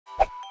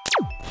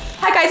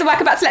Hi guys and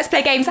welcome back to Let's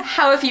Play Games.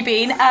 How have you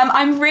been?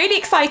 I'm really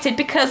excited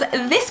because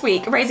this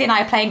week Rosie and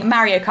I are playing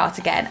Mario Kart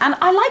again, and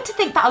I like to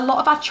think that a lot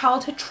of our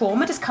childhood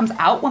trauma just comes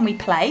out when we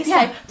play,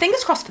 so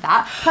fingers crossed for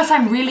that. Plus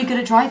I'm really good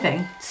at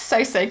driving.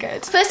 So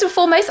good. First and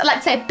foremost, I'd like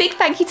to say a big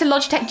thank you to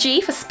Logitech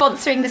G for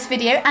sponsoring this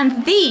video,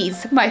 and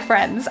these, my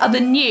friends, are the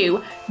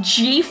new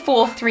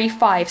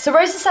G435. So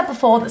Rosie said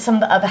before that some of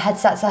the other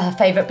headsets are her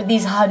favourite, but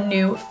these are her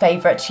new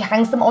favourite. She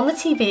hangs them on the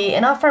TV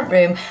in our front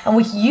room, and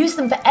we can use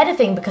them for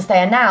editing because they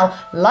are now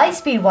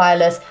Lightspeed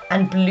wireless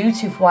and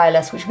Bluetooth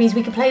wireless, which means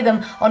we can play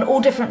them on all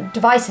different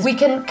devices. We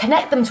can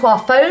connect them to our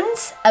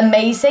phones,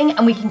 amazing,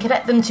 and we can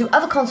connect them to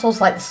other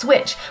consoles like the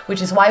Switch,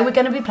 which is why we're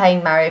going to be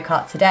playing Mario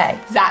Kart today.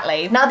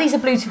 Exactly. Now these are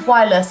Bluetooth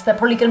wireless, they're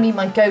probably going to be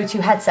my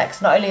go-to headset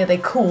because not only are they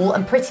cool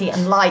and pretty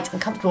and light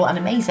and comfortable and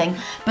amazing,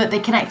 but they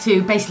connect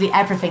to basically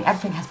everything.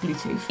 Everything has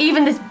Bluetooth.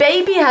 Even this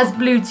baby has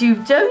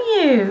Bluetooth, don't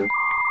you?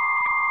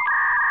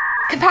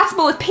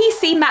 Compatible with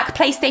PC, Mac,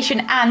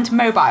 PlayStation, and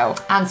mobile.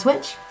 And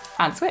Switch.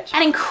 And Switch.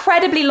 An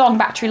incredibly long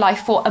battery life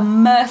for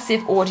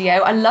immersive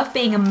audio. I love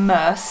being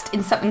immersed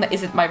in something that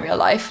isn't my real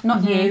life.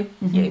 Not you.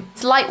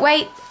 It's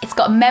lightweight, it's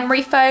got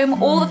memory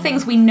foam, all the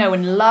things we know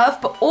and love,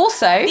 but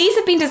also these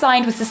have been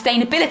designed with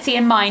sustainability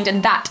in mind,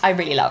 and that I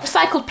really love.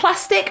 Recycled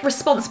plastic,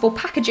 responsible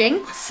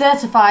packaging.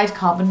 Certified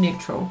carbon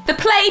neutral. The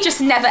play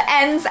just never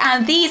ends,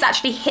 and these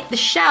actually hit the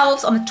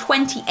shelves on the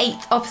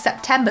 28th of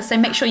September, so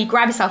make sure you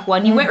grab yourself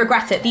one. You won't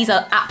regret it. These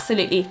are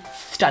absolutely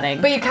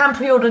stunning. But you can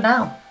pre-order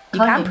now. You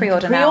can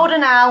pre-order now. Pre-order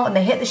now, and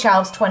they hit the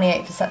shelves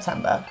 28th of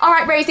September. All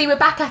right, Rosie, we're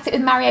back at it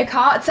with Mario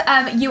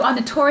Kart. You are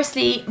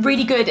notoriously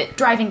really good at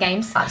driving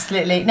games.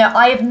 Absolutely. No,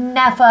 I have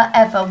never,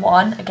 ever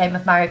won a game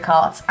of Mario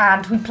Kart,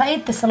 and we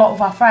played this a lot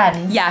with our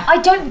friends. Yeah. I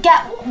don't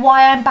get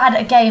why I'm bad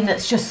at a game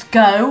that's just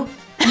go.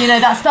 You know,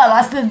 that's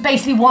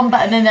basically one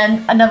button and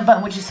then another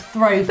button which is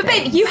throw. But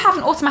babe, you have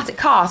an automatic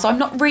car, so I'm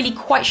not really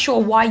quite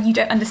sure why you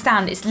don't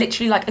understand. It's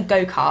literally like a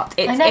go-kart.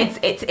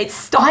 It's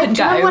stop and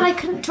go. Do you remember when I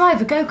couldn't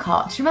drive a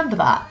go-kart? Do you remember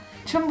that?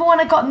 Do you remember when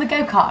I got in the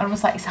go-kart and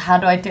was like, so how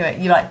do I do it?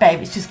 You're like,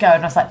 babe, it's just going.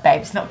 And I was like,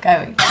 babe, it's not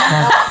going.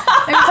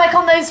 It was like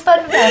on those fun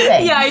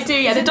things. Yeah, I do.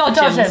 Yeah, the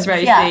dodgems,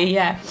 Rosie.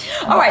 Yeah.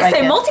 All right,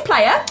 so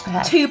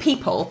multiplayer, 2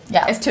 people.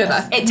 Yeah. It's 2 of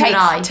us. It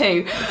takes 2.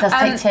 It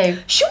does take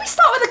 2. Should we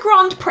start with a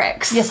Grand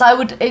Prix? Yes, I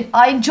would.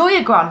 I enjoy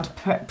a Grand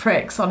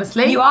Prix,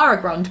 honestly. You are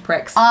a Grand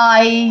Prix.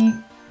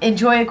 I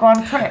enjoy a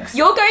Grand Prix.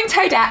 You're going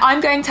Toadette,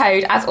 I'm going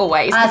Toad, as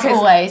always. As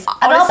always.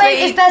 And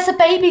honestly, there's a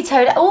baby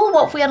Toad. Oh,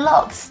 what if we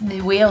unlocked?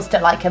 New wheels,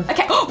 don't like him.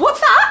 Okay, what's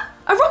that?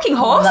 A rocking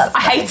horse? Oh,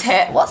 I hate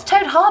it. What's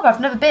Toad Harbour? I've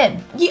never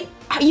been.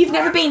 You've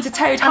never been to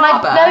Toad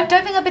Harbour? No,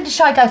 don't think I've been to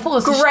Shy Guy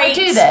Falls. Great.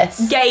 Should I do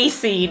this? Gay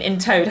scene in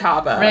Toad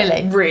Harbour.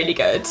 Really? Really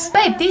good.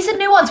 Babe, these are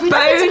new ones. We've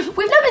never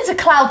been to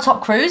Cloud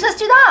Top Cruise. Let's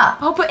do that.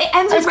 Oh, but it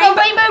ends with Rainbow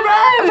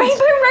Road.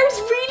 Rainbow Road's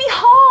really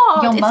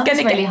hard. Your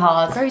mum's really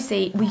hard.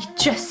 Rosie, we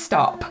just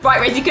stop. Right,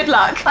 Rosie, good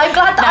luck. I'm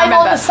glad that I'm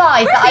on the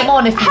side that I'm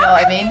on, if you know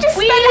what I mean. How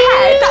can you just spend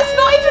ahead? That's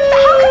not even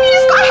fair. How come you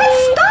just got a head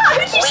start?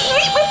 Who did you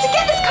sleep with to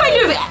get this kind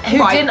of... Who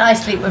didn't I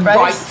sleep with,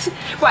 Rose?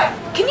 Right.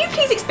 Can you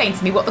please explain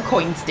to me what the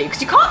coins do?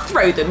 Because you can't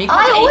throw them. You can't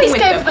I always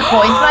go for the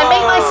coins, and I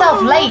make myself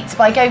late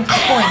by going for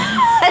the coins.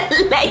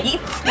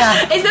 Late?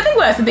 Yeah. Is nothing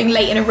worse than being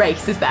late in a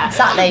race, is there?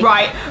 Exactly.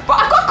 Right. But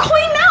I've got a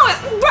coin now.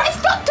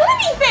 It's not done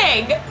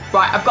anything.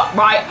 I've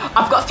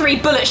got 3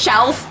 bullet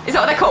shells. Is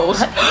that what they're called?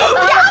 Get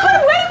out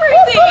of the way,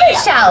 Rosie. Bullet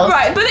shells?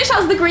 Right, bullet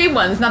shells are the green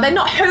ones. Now, they're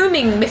not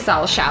homing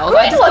missile shells.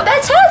 Green what?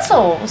 They're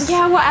turtles.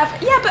 Yeah, whatever.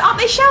 Yeah, but aren't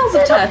they shells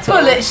of turtles?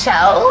 Bullet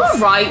shells. All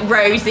right,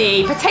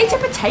 Rosie. Potato.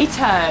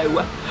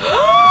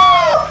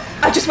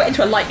 I just went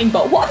into a lightning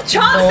bolt. What are the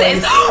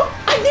chances?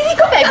 I nearly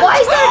got it. Why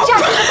is there a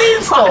Jack and the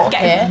Beanstalk I'm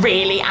getting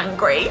really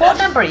angry. What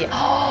number are you?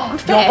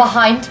 You're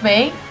behind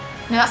me.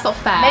 No, that's not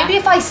fair. Maybe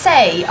if I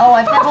say,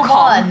 I've never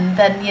won,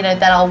 then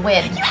then I'll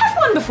win. You have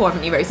won before,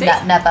 haven't you, Rosie?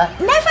 Never.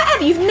 Never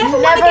ever. You've never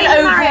won a game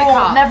in Mario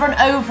Kart. Never an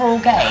overall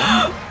game.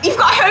 You've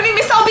got a homing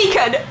missile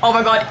beacon. Oh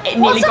my god, it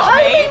nearly got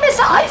me. What's a homing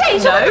missile? I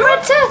don't know. The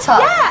red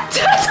turtle. Yeah,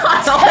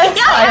 turtle.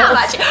 Yeah,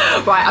 actually.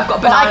 Right, I've got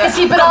banana. I can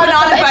see banana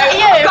boat.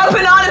 I've got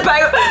banana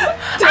boat.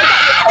 Did I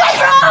get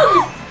you?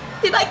 Wrong.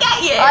 Did I get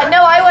you?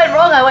 No, I went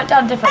wrong. I went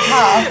down a different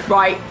path.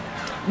 Right.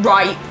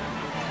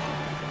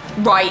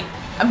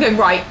 I'm going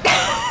right.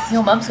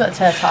 Your mum's got a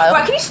turtle.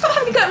 Right, can you stop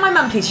having a go at my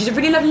mum, please? She's a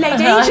really lovely lady.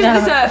 She doesn't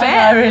deserve it.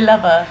 I really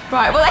love her.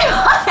 Right, well,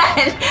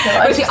 then.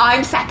 Rosie,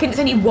 I'm second. It's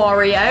only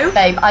Wario.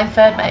 Babe, I'm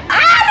third, mate.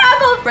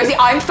 No! Rosie,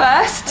 I'm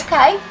first.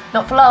 Okay,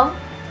 not for long.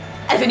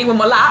 There's only one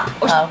more lap.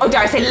 Or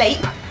dare I say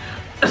leap.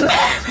 No!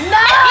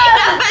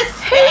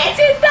 Who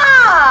did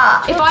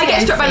that? If I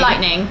get struck by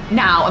lightning,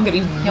 now I'm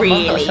going to be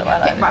really...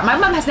 Right, my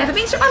mum has never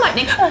been struck by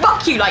lightning.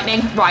 Fuck you,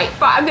 lightning. Right,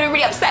 I'm going to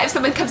be really upset if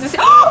someone comes and says,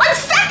 I'm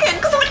second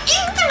because someone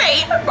inked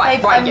me.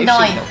 Right, I'm you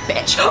ninth.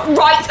 Bitch.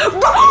 Right,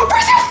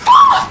 Rosie,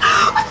 fourth.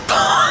 I'm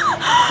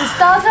fourth. It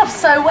started off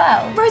so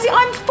well. Rosie,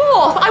 I'm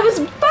fourth. I was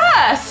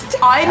first.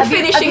 I'm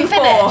finishing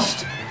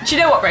fourth. Do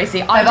you know what,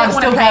 Rosie? I don't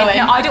want to play.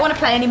 No, I don't want to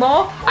play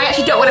anymore. I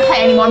actually don't want to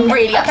play anymore. I'm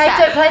really upset.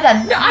 Okay, don't play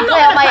then. No, I'm not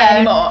going to play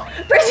anymore.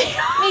 Rosie,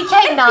 me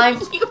came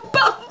ninth. You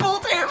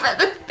bumbled over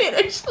the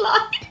finish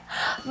line.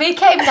 Me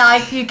came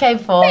 9th, you came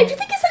 4th. Babe, do you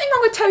think there's something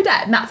wrong with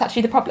Toadette and that's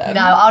actually the problem?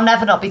 No, I'll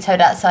never not be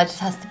Toadette, so it just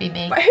has to be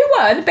me. But who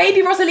won?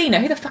 Baby Rosalina.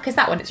 Who the fuck is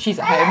that one? She's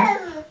at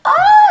home.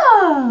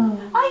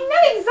 Oh! I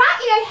know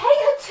exactly. I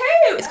hate her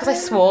too. It's because I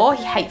swore.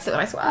 He hates it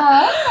when I swear.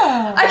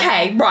 Oh.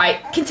 Okay,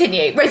 right.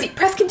 Continue. Rosie,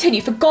 press continue.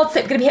 For God's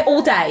sake, we're going to be here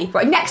all day.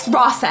 Right, next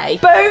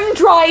Rase. Bone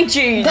dry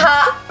June.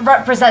 That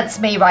represents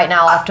me right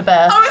now after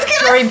birth.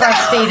 During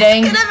breastfeeding. I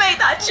was going to make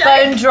that joke.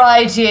 Bone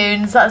dry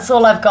Junes. That's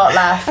all I've got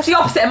left. That's the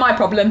opposite of my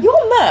problem. Your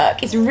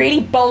Merc is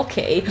really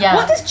bulky. Yeah.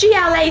 What does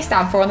GLA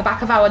stand for on the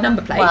back of our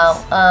number plates?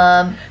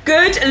 Well,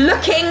 good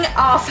looking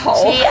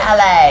asshole.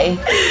 GLA.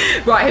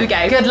 Right, here we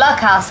go. Good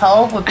luck,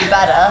 asshole, would be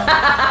better.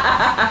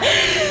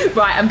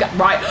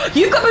 Right,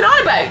 you've got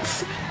banana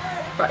boats.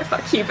 Right,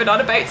 fuck you,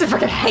 banana boats. I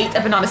fucking hate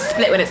a banana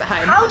split when it's at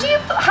home. How do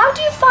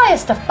you fire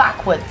stuff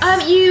backwards?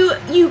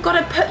 You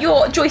gotta put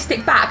your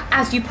joystick back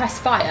as you press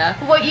fire.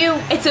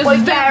 It's a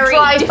very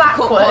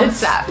difficult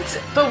concept.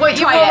 But what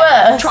you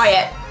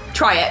Try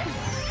it.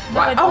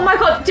 Right. Oh my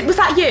god, was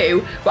that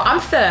you? Well, I'm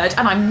third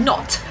and I'm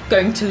not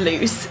going to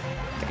lose.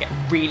 I'm gonna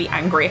get really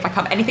angry if I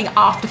come anything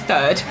after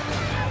third.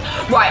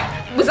 Right,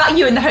 was that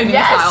you in the homing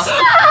missile?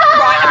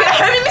 Right, I'm gonna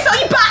homing missile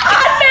you back!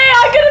 And me,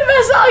 I'm gonna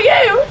missile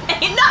you!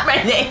 You're not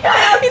ready.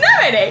 You're not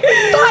ready.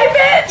 Bye,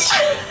 bitch!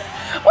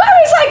 Where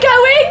is I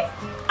going?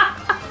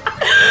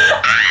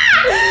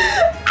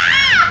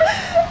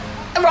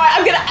 Right,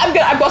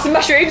 I've got some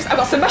mushrooms.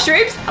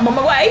 I'm on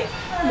my way.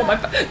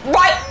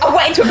 Right, I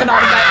went into a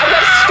banana boat. I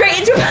went straight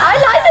into a banana. I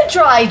like the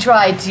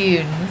dry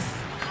dunes.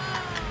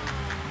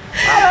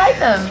 I like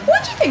them.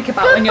 What do you think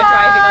about when you're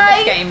driving on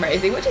this game,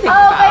 Rosie? What do you think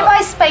about? about? Maybe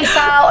I space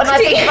out and I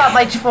think about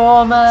my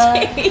trauma.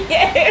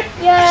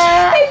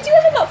 Yeah. Hey, do you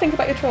ever not think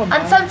about your trauma?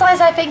 And sometimes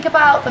I think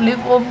about the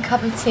lukewarm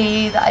cup of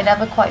tea that I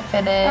never quite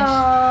finished.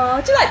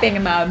 Oh, do you like being a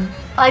mum?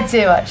 I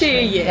do actually. Do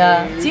you?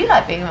 Yeah. Do you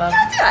like being a mum?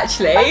 Yeah, I do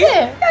actually. I do.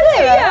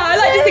 Yeah, I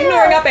like just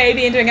ignoring our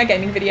baby and doing our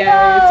gaming videos.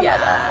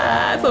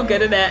 Yeah, it's all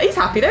good, isn't it? He's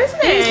happy though,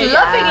 isn't he? He's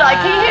loving like,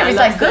 can you hear him? He's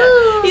like,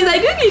 goo. He's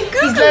like, goo.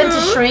 He's learned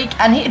to shriek,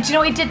 and do you know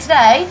what he did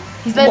today?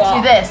 He's learned to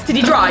do this. Did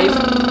he drive?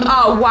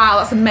 Oh wow,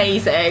 that's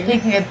amazing. He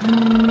can go.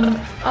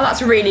 Oh,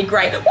 that's really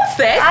great. What's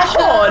this? A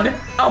horn.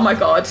 Oh my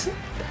god.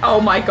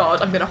 I'm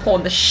gonna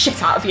horn the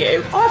shit out of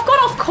you. Oh, I've gone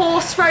off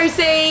course,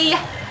 Rosie.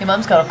 Your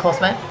mum's gone off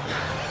course, mate.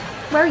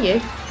 Where are you?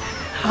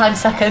 I'm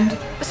second.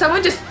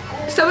 Someone just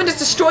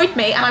destroyed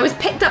me, and I was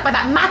picked up by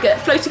that maggot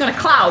floating on a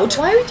cloud.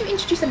 Why would you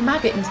introduce a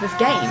maggot into this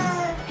game?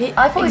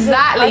 I thought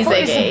exactly, it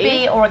was a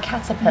bee or a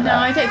caterpillar. No,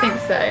 I don't think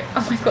so.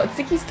 Oh my god,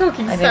 Ziggy's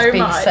talking and so he's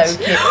being much. so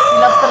cute. He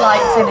loves the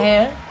lights in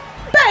here.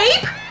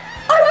 Babe,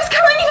 I was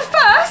coming in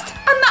first,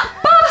 and that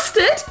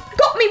bastard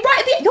got me right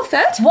at the end. You're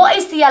third. What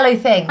is the yellow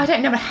thing? I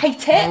don't know, I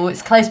hate it. Oh,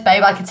 it's close,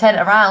 babe. I can turn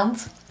it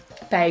around.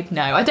 Babe,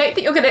 no, I don't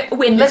think you're going to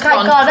win this Look,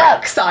 I got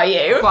up. are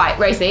you? Right,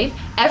 Rosie,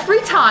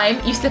 every time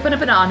you slip on a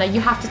banana,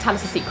 you have to tell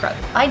us a secret.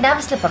 I never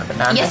slip on a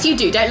banana. Yes, you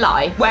do, don't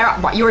lie.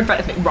 Right, you're in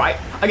front of me. Right,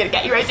 I'm going to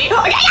get you, Rosie.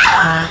 Okay.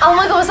 Oh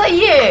my god, was that you?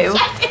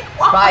 Yes, it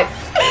was. Right.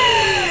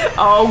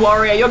 Oh,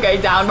 warrior, you're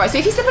going down. Right, so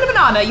if you slip on a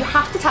banana, you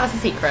have to tell us a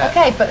secret.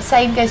 Okay, but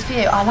same goes for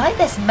you. I like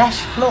this mesh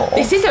floor.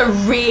 This is a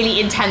really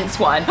intense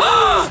one.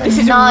 This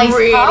is nice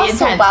really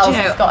castle intense. Wells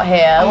has got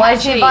here. Why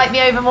did you invite me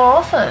over more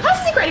often?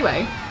 That's a secret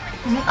anyway.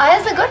 I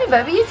hasn't got any,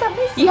 baby. You tell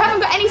me. You haven't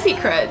got any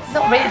secrets?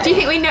 Not really. Do you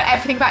think we know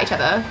everything about each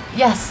other?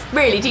 Yes.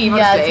 Really? Do you,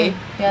 Yeah, honestly? I do.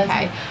 Yeah, okay.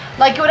 I do.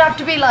 Like, it would have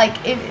to be like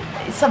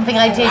it's something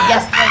I did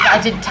yesterday that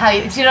I didn't tell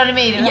you. Do you know what I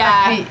mean?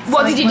 Yeah.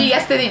 What did you do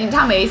yesterday that you didn't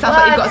tell me? Sounds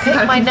like you've got some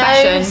kind of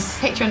confession. Nose.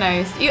 Pick your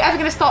nose. Are you ever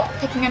going to stop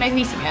picking your nose and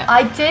eating it?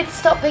 I did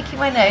stop picking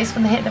my nose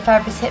when the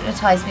hypnotherapist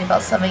hypnotised me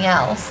about something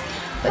else.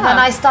 But then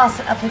I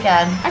started up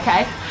again.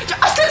 Okay.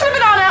 I slipped on a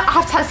banana. I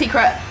have to tell a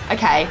secret.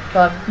 Okay.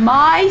 Go on.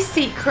 My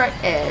secret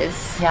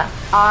is... Yeah.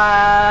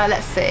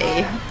 Let's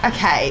see.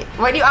 Okay.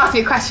 When you ask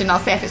me a question, I'll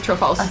say if it's true or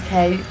false.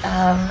 Okay.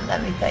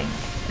 Let me think.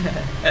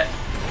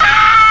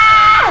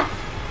 Ah!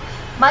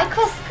 My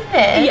question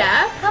is...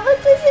 Yeah? How much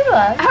does it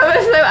work?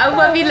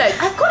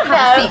 I've got to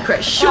have a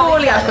secret.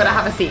 Surely I've got to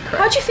have a secret.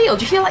 How do you feel?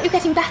 Do you feel like you're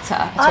getting better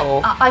at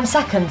all? I'm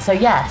second, so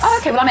yes. Oh,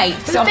 okay, well I'm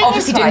 8th, so I'm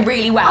obviously doing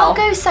really well. I'll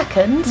go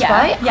second, Yeah,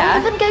 right? yeah.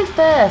 I'll even go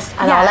first,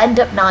 and I'll end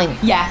up 9th.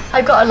 Yeah.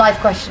 I've got a live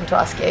question to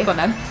ask you. Go on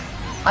then.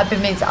 I've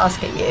been meaning to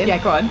ask it you. Yeah,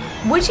 go on.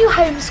 Would you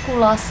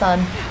homeschool our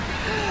son?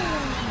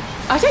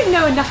 I don't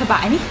know enough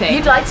about anything.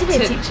 You'd like to be a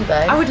teacher, though.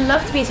 I would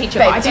love to be a teacher,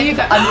 Babe, but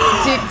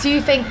I don't do you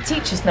think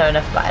teachers know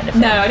enough about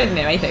anything? No, I didn't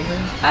know anything.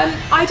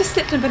 I just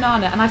slipped on a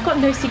banana and I've got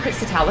no secrets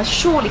to tell. There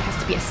surely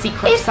has to be a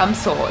secret of some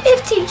sort.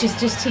 If teachers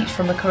just teach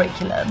from a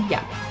curriculum,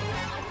 Yeah.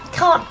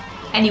 can't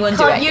anyone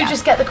do it? Can't you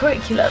just get the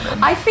curriculum?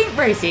 I think,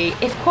 Rosie,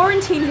 if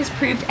quarantine has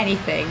proved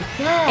anything,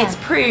 it's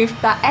proved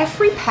that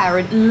every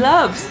parent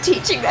loves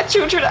teaching their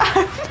children at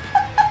home.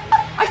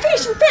 I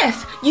finished in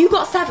 5th. You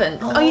got 7th.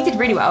 Oh, you did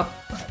really well.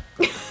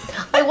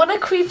 I want to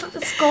creep up the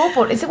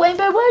scoreboard. Is it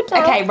Rainbow Road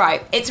now? Okay,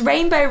 right. It's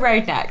Rainbow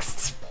Road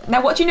next.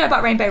 Now, what do you know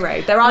about Rainbow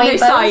Road? There are Rainbows?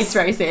 no sides,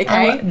 Rosie,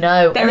 okay?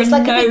 No. There it's are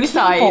like no a big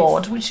sides.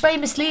 keyboard, which is very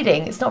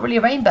misleading. It's not really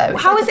a rainbow.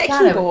 It's How like is it a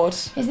piano. keyboard?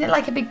 Isn't it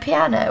like a big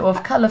piano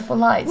of colourful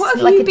lights? What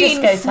have like you a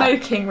been disco tap.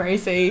 smoking,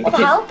 Rosie? What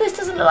the hell? This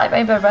doesn't look like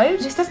Rainbow Road.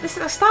 This is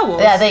like Star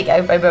Wars. Yeah, there you go,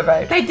 Rainbow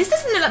Road. Babe, this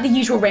doesn't look like the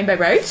usual Rainbow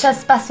Road. It says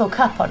special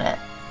cup on it.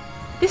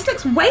 This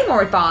looks way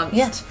more advanced.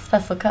 Yeah,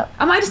 special cup.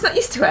 Am I just not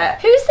used to it?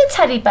 Who's the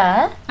teddy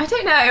bear? I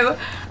don't know.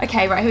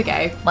 Okay, right, here we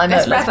go. My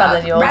Let's note looks rev better up,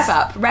 than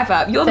yours. rev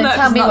up. Your Don't note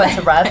tell does me not when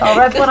to rev. I'll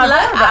rev when I Good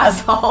luck, want to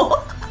rev. asshole.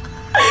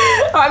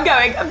 Oh, I'm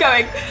going.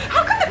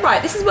 How come,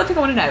 right, this is one thing I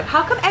want to know.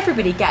 How come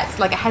everybody gets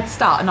like a head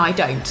start and I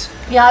don't?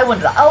 Yeah, I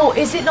wondered. Oh,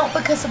 is it not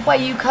because of where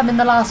you come in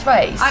the last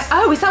race?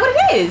 Oh, is that what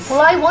it is?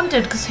 Well, I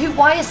wondered because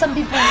why are some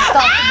people who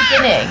start at the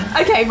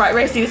beginning? Okay, right,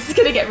 Rosie, this is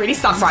going to get really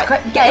stuck. Right,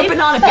 Babe, get your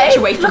banana bitch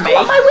away from me. Look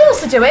at what my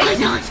wheels are doing. I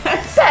know,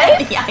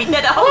 Babe, yeah, I know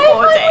the why have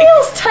my hoverboarding.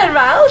 wheels turned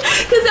round?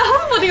 Because the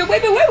hoverboarding are way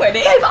more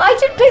winning. Babe, I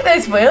didn't pick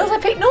those wheels. I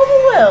picked normal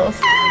wheels.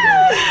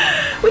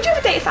 Would you ever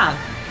date a fan?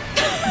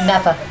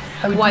 Never.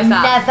 I would Why is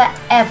that? never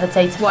ever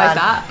date a fan. Why is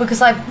that? Because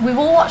we've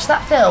all watched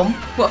that film.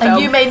 What and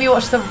film? you made me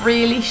watch the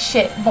really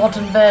shit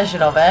modern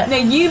version of it. No,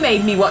 you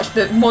made me watch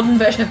the modern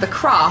version of The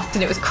Craft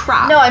and it was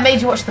crap. No, I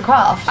made you watch The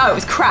Craft. Oh, it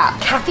was crap.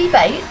 Kathy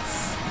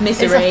Bates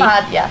Misery. is a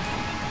fan, yeah.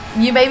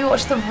 You made me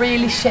watch the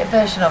really shit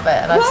version of it,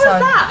 and What was sorry.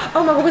 that?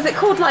 Oh my god, was it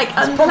called like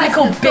It's probably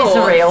called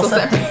Misery or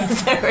something.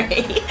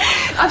 Misery.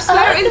 I'm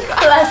swearing.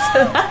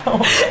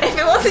 Unpleasant. If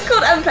it wasn't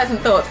called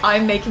Unpleasant Thoughts,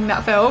 I'm making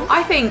that film.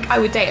 I think I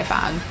would date a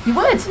fan. You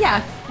would?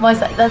 Yeah. Why is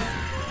that? That's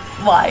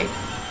why.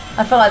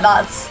 I feel like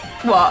that's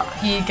What?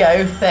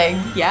 ego thing.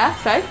 Yeah.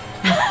 So.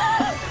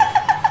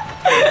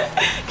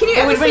 Can you It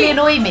ever would really see-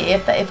 annoy me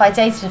if I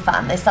dated a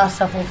fan, they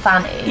started off all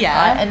fanny,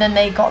 Yeah. right? And then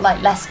they got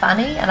like less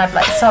fanny, and I'd be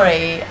like,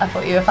 sorry, I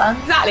thought you were fan.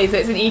 Exactly. So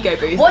it's an ego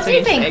boost. What That's do you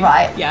interesting. think,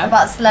 right, Yeah.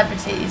 about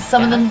celebrities?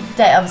 Some of Yeah. them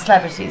date other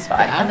celebrities,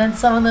 right? Yeah. And then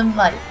some of them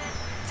like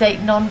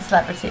date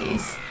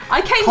non-celebrities. I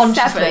came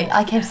Consciously, seventh.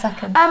 I came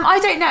second. I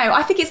don't know.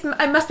 I think it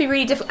must be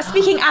really difficult.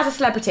 Speaking as a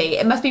celebrity,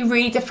 it must be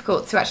really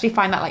difficult to actually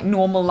find that like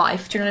normal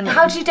life. Do you know what I mean?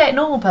 How do you date a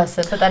normal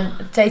person, but then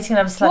dating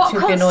another What celebrity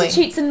would be annoying?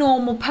 constitutes a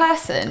normal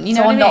person? You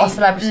know Someone what I mean? not a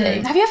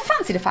celebrity. Have you ever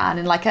fancied a fan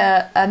in like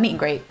a meet and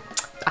greet?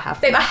 I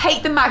have. Babe, I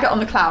hate the maggot on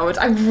the cloud.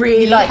 I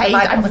really You like the hate.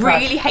 maggot I on the cloud.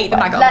 really hate the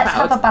Right, maggot let's on the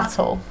cloud. have a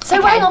battle. So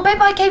Okay. hang on, babe,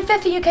 I came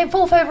fifth and you came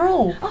fourth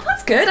overall. Oh,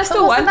 that's good. I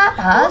still wasn't won. that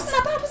bad. Wasn't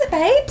that bad, was it,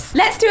 babes?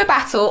 Let's do a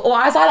battle, or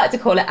as I like to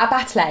call it, a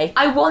battle.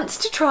 I want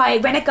to try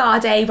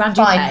Renegade Randupe.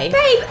 Fine.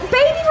 Babe,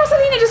 baby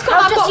Rosalina just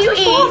got How that does box you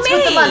before eat me.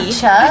 with the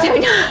muncher? I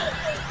don't know.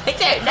 I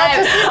don't know. How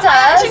does he I does?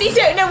 actually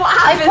don't know what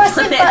happens press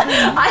on the this.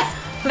 button.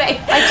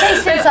 Babe, I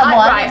chased in so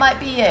someone, right. it might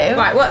be you.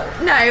 Right, what?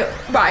 No,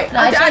 right. No,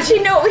 I I don't chased- actually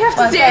know what we have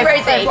to Right, do, babe,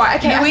 Rosie. babe. Right,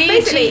 okay, Luigi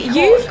basically, caught-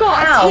 you've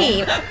got Ow. a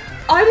team.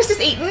 I was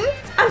just eating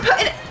and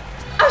putting.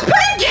 I was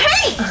putting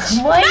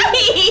cage. Why-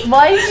 Babe.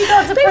 why did you go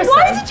to Babe, prison?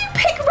 why did you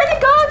pick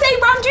Renegade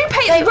Randupe?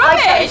 It's Babe, I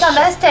rubbish. can't understand.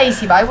 There's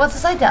Daisy, right? What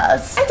does I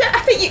does? I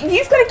think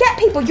you've got to get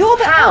people. You're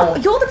the How?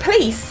 You're the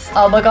police.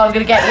 Oh my god, I'm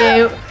gonna get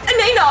you.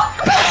 No, you're not.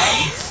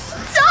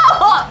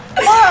 Stop.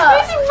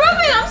 What? This is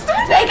rubbish. I'm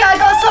sorry. Hey, I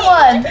got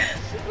someone.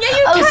 Yeah,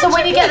 you Oh, so catch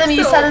when you get them,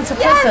 you pixel. send them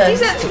to Yes, prison. you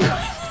send them to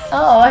prison.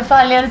 Oh, I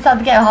finally understand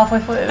the game halfway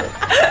through.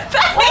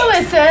 What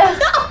was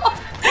it?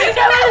 You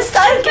don't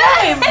understand the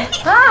game.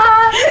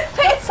 Ah,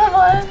 got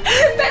someone.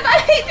 Babe, I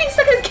hate being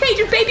stuck in this cage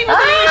with baby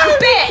Rosalina,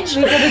 bitch.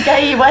 We're gonna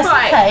get you West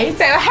Right, Cave.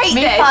 so I hate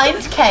Me this.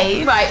 find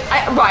Cave. Right,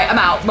 I'm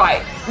out.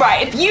 Right.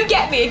 If you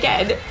get me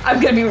again,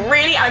 I'm gonna be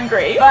really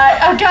angry. Right,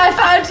 okay, I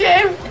found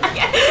you.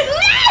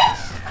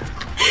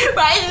 No!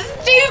 Right, it's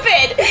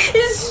stupid.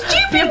 It's a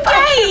stupid You're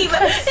fucking game.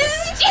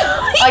 It's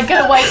stupid. I'm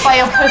gonna wait by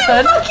your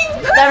prison.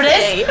 There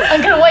it is.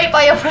 I'm gonna wait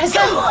by your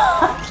prison.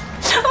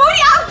 I'm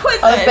already out of prison.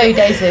 Oh, it's Baby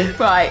Daisy.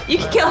 Right, you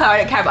can kill her. I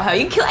don't care about her.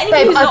 You can kill anyone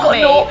Babe, who's I've not got me.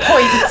 0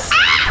 points.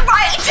 Ah,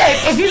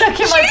 right. If you look at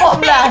my Stupid.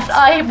 bottom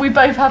left, we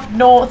both have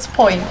 0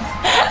 points.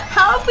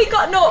 How have we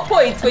got 0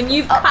 points when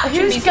you've captured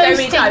Who's me so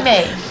many ghosting times?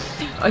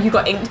 me? Oh, you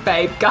got inked,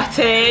 babe.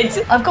 Gutted.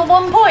 I've got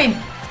 1 point.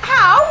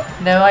 How?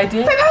 No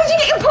idea. Babe, how did you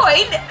get your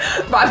point?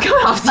 Right, I'm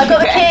coming after you, I've got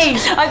the bitch.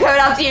 key. I'm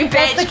coming after you,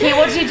 bitch. What's the key?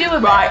 What did you do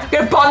with Right, it? I'm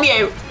gonna bomb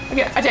you.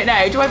 I don't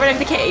know. Do I run over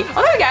the key?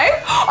 Oh, there we go.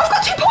 I've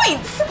got 2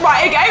 points.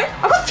 Right, here we go.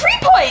 I've got 3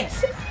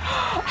 points.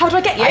 How do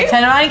I get you? I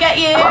turn around and get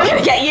you. I'm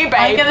gonna get you, babe.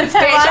 I'm gonna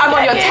turn bitch, around I'm on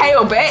and your get you.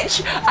 tail,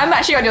 bitch. I'm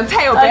actually on your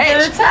tail, I'm bitch.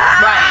 gonna turn-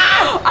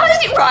 Right. How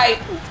did it?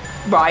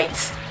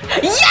 Right.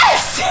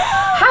 Yes!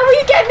 How are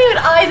you getting me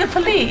with either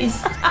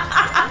police?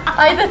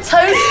 Either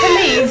toad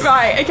police.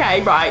 Right,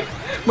 okay, right.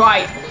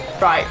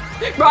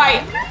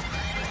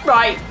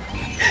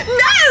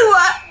 No!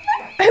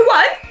 Who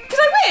won? Did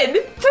I win?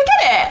 Did I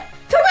get it?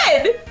 Did I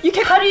win? You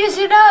can. How do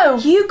you know?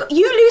 You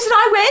lose and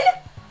I win?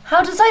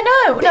 How does I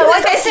know? No,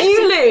 I got said 60.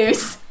 you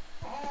lose.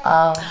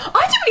 Oh. I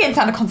don't really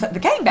understand the concept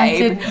of the game, babe.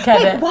 didn't get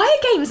Babe, it. why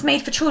are games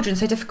made for children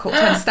so difficult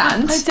to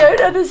understand? I don't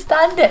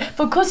understand it.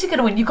 But of course you're going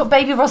to win. You've got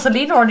baby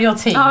Rosalina on your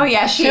team. Oh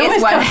yeah, she is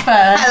always one comes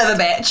first. hell of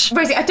a bitch.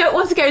 Rosie, I don't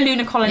want to go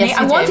Lunar Colony. Yes,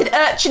 I you do. wanted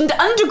Urchin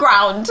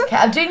Underground. Okay,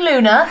 I'm doing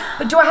Luna,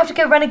 but do I have to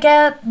go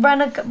Renegade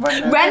Rundup.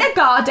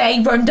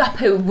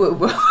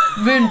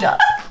 Runda?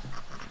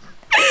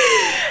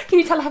 Can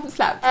you tell I haven't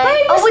slept? Oh,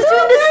 Babe, we're still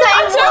doing the same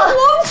I don't one.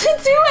 want to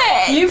do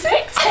it. You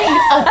picked it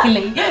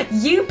ugly.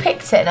 You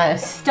picked it and I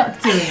was stuck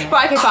doing it.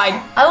 Right, okay, fine.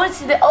 I wanted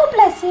to do oh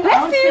bless you. Bless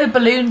I wanted to do the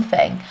balloon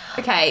thing.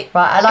 Okay.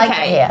 Right, I like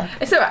okay. it here.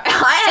 It's alright. I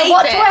So hate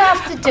what it. do I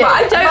have to do?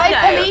 Right, I don't am I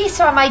know. police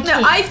or am I No,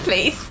 key? eyes,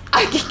 please.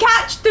 I can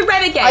catch the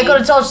renegade. I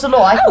gotta dodge the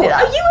law. I can Oh, do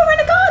that. are you a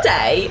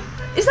renegade?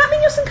 Does that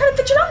mean you're some kind of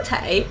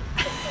vigilante?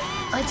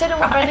 I don't know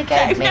what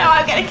renegade means. No,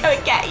 I'm gonna go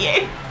and get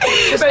you.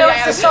 Just know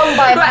it's a song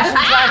by Imagine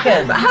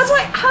Dragons. How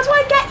do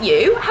I get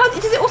you? How does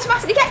it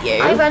automatically get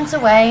you? I went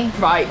away.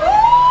 Right.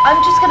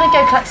 I'm just gonna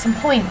go collect some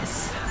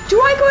points. Do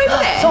I go over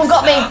this? Someone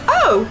got me.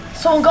 Oh.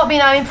 Someone got me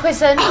and I'm in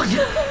prison.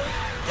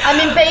 I'm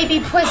in baby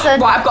prison.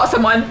 Right, I've got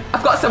someone.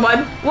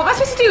 What am I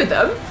supposed to do with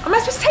them? Am I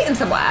supposed to take them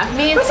somewhere?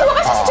 Me and What am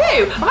I supposed to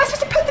do? Am I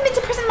supposed to put them into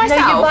prison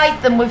myself? No, you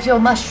bite them with your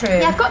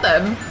mushroom. Yeah, I've got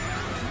them.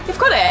 You've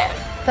got it.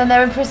 Then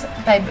they're in prison.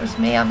 Babe, it was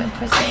me. I'm in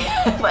prison.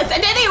 I don't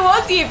think it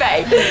was you,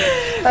 babe.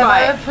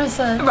 I'm in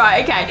prison.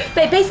 Right, okay.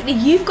 Babe, basically,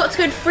 you've got to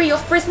go and free your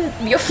prison.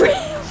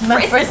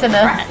 My prisoner.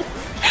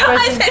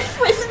 I said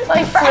prison.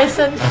 My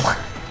prison.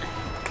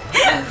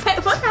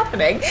 What's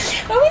happening?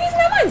 Are we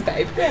losing our minds,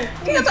 babe?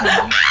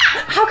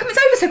 How come it's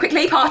over so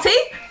quickly, party?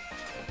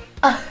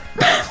 I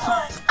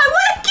want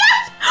to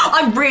get.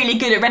 I'm really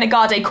good at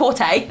Renegade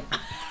Corte.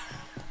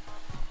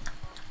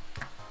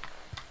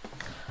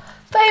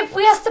 Babe,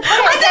 we have to play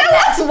it I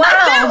don't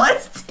wow.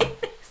 want to do this.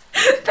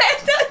 Babe,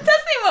 don't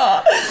does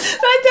anymore.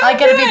 I'm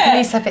gonna be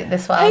police epic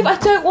this one. Babe, I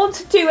don't want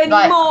to do anymore.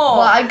 Right, well,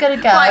 I'm gonna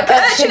go. Right,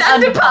 Urchin Urchin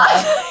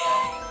Underpass.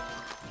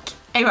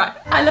 Hey, right.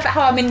 I love it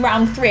how I'm in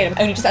round 3 and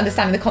I'm only just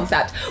understanding the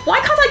concept. Why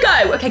can't I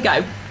go? Okay,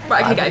 go.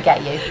 Right, okay, I'm go. gonna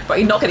get you. Right,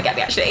 you're not gonna get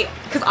me actually,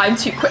 because I'm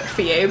too quick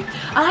for you.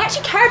 And I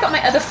actually care about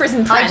my other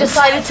prison friends. I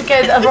decided to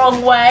go the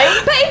wrong way.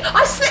 Babe,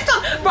 I slipped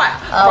on. Right.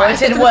 Oh, right, it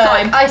didn't work.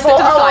 I thought,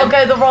 I'll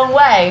go the wrong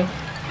way.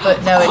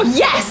 But no, Oh, it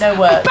yes! no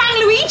work. Bang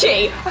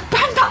Luigi! I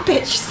banged that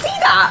bitch. See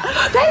that?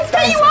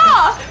 There you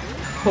are.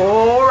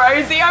 Oh,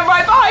 Rosie, I'm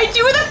right behind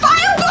you with a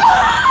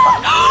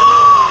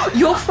fireball.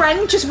 Your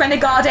friend just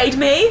renegaded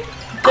me.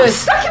 Good. I'm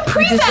stuck in You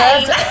prison.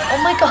 deserved it. Oh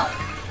my god.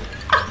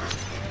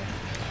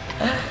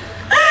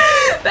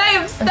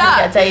 Babe, I'm stuck. I'm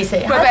gonna get Daisy.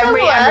 Right, How's babe, that I'm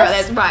really angry worse? about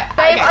this. Right,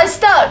 Babe, okay. I'm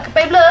stuck.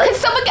 Babe, look. Can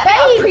someone get me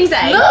out of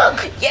prison?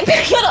 Look. Yeah,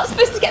 babe, you're not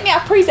supposed to get me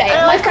out of prison.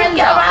 I My couldn't friends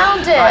get are.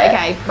 around it.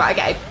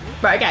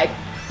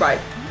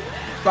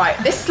 Right,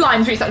 this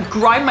slime's really starting to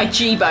grind my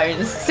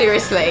G-bones.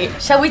 Seriously.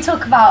 Shall we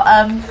talk about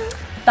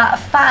that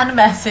fan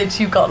message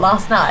you got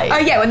last night? Oh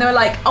yeah, when they were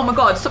like, oh my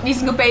god, stop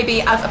using your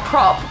baby as a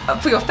prop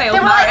for your failed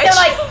They're marriage.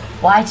 like,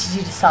 why did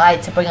you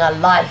decide to bring a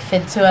life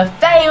into a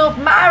failed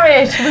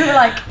marriage? We were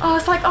like, I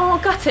was like, oh,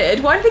 gutted.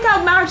 Why do you think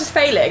our marriage is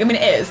failing? I mean,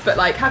 it is, but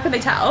like, how can they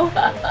tell?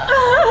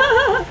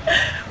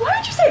 Why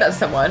would you say that to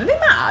someone? Are they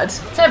mad?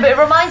 no, but it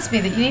reminds me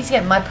that you need to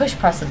get my push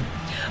present.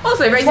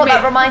 Also, Rosie what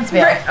that reminds me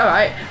of. All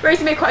right,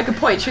 Rosie made quite a good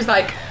point. She was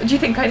like, do you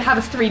think I'd have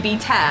a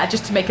 3B tear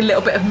just to make a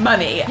little bit of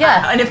money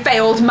Yeah. in a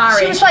failed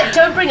marriage? She was like,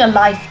 don't bring a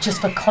life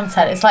just for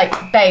content. It's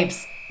like,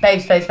 babes. Do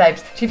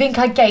you think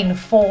I'd gain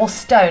 4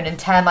 stone and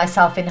tear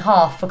myself in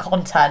half for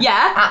content?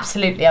 Yeah.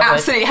 Absolutely, I would.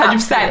 Absolutely, 100%.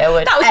 Absolutely, I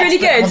would. That was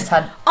really Excellent good.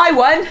 content. I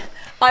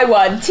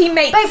won.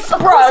 Teammates Babe, of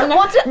sprung. course,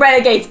 what did-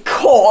 Renegades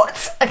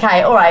caught.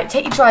 Okay, all right.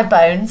 Take your dry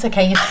bones,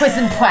 okay, your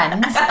prison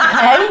friends,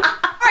 okay?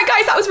 Alright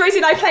guys, that was Rosie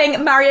and I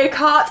playing Mario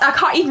Kart. I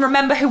can't even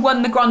remember who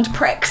won the Grand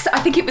Prix. I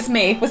think it was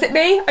me. Was it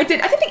me? I don't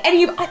think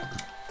any of...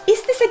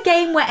 Is this a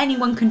game where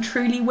anyone can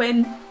truly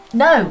win?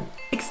 No.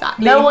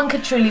 Exactly. No one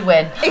could truly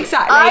win.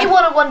 Exactly. I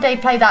want to one day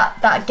play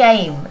that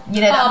game.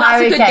 You know, that that's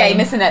Mario a good game,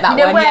 isn't it, that you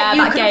know, one? where Yeah,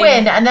 you that could game.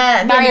 win and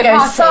then Mario you go,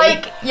 Party.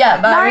 psych. Yeah,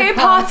 Mario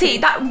Party,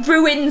 that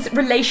ruins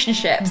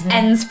relationships,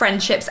 ends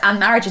friendships and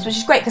marriages, which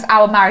is great because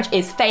our marriage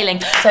is failing.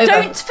 So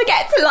don't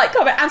forget to like,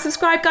 comment and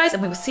subscribe, guys,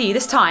 and we will see you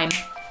this time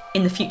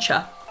in the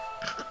future.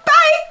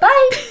 Bye!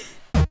 Bye.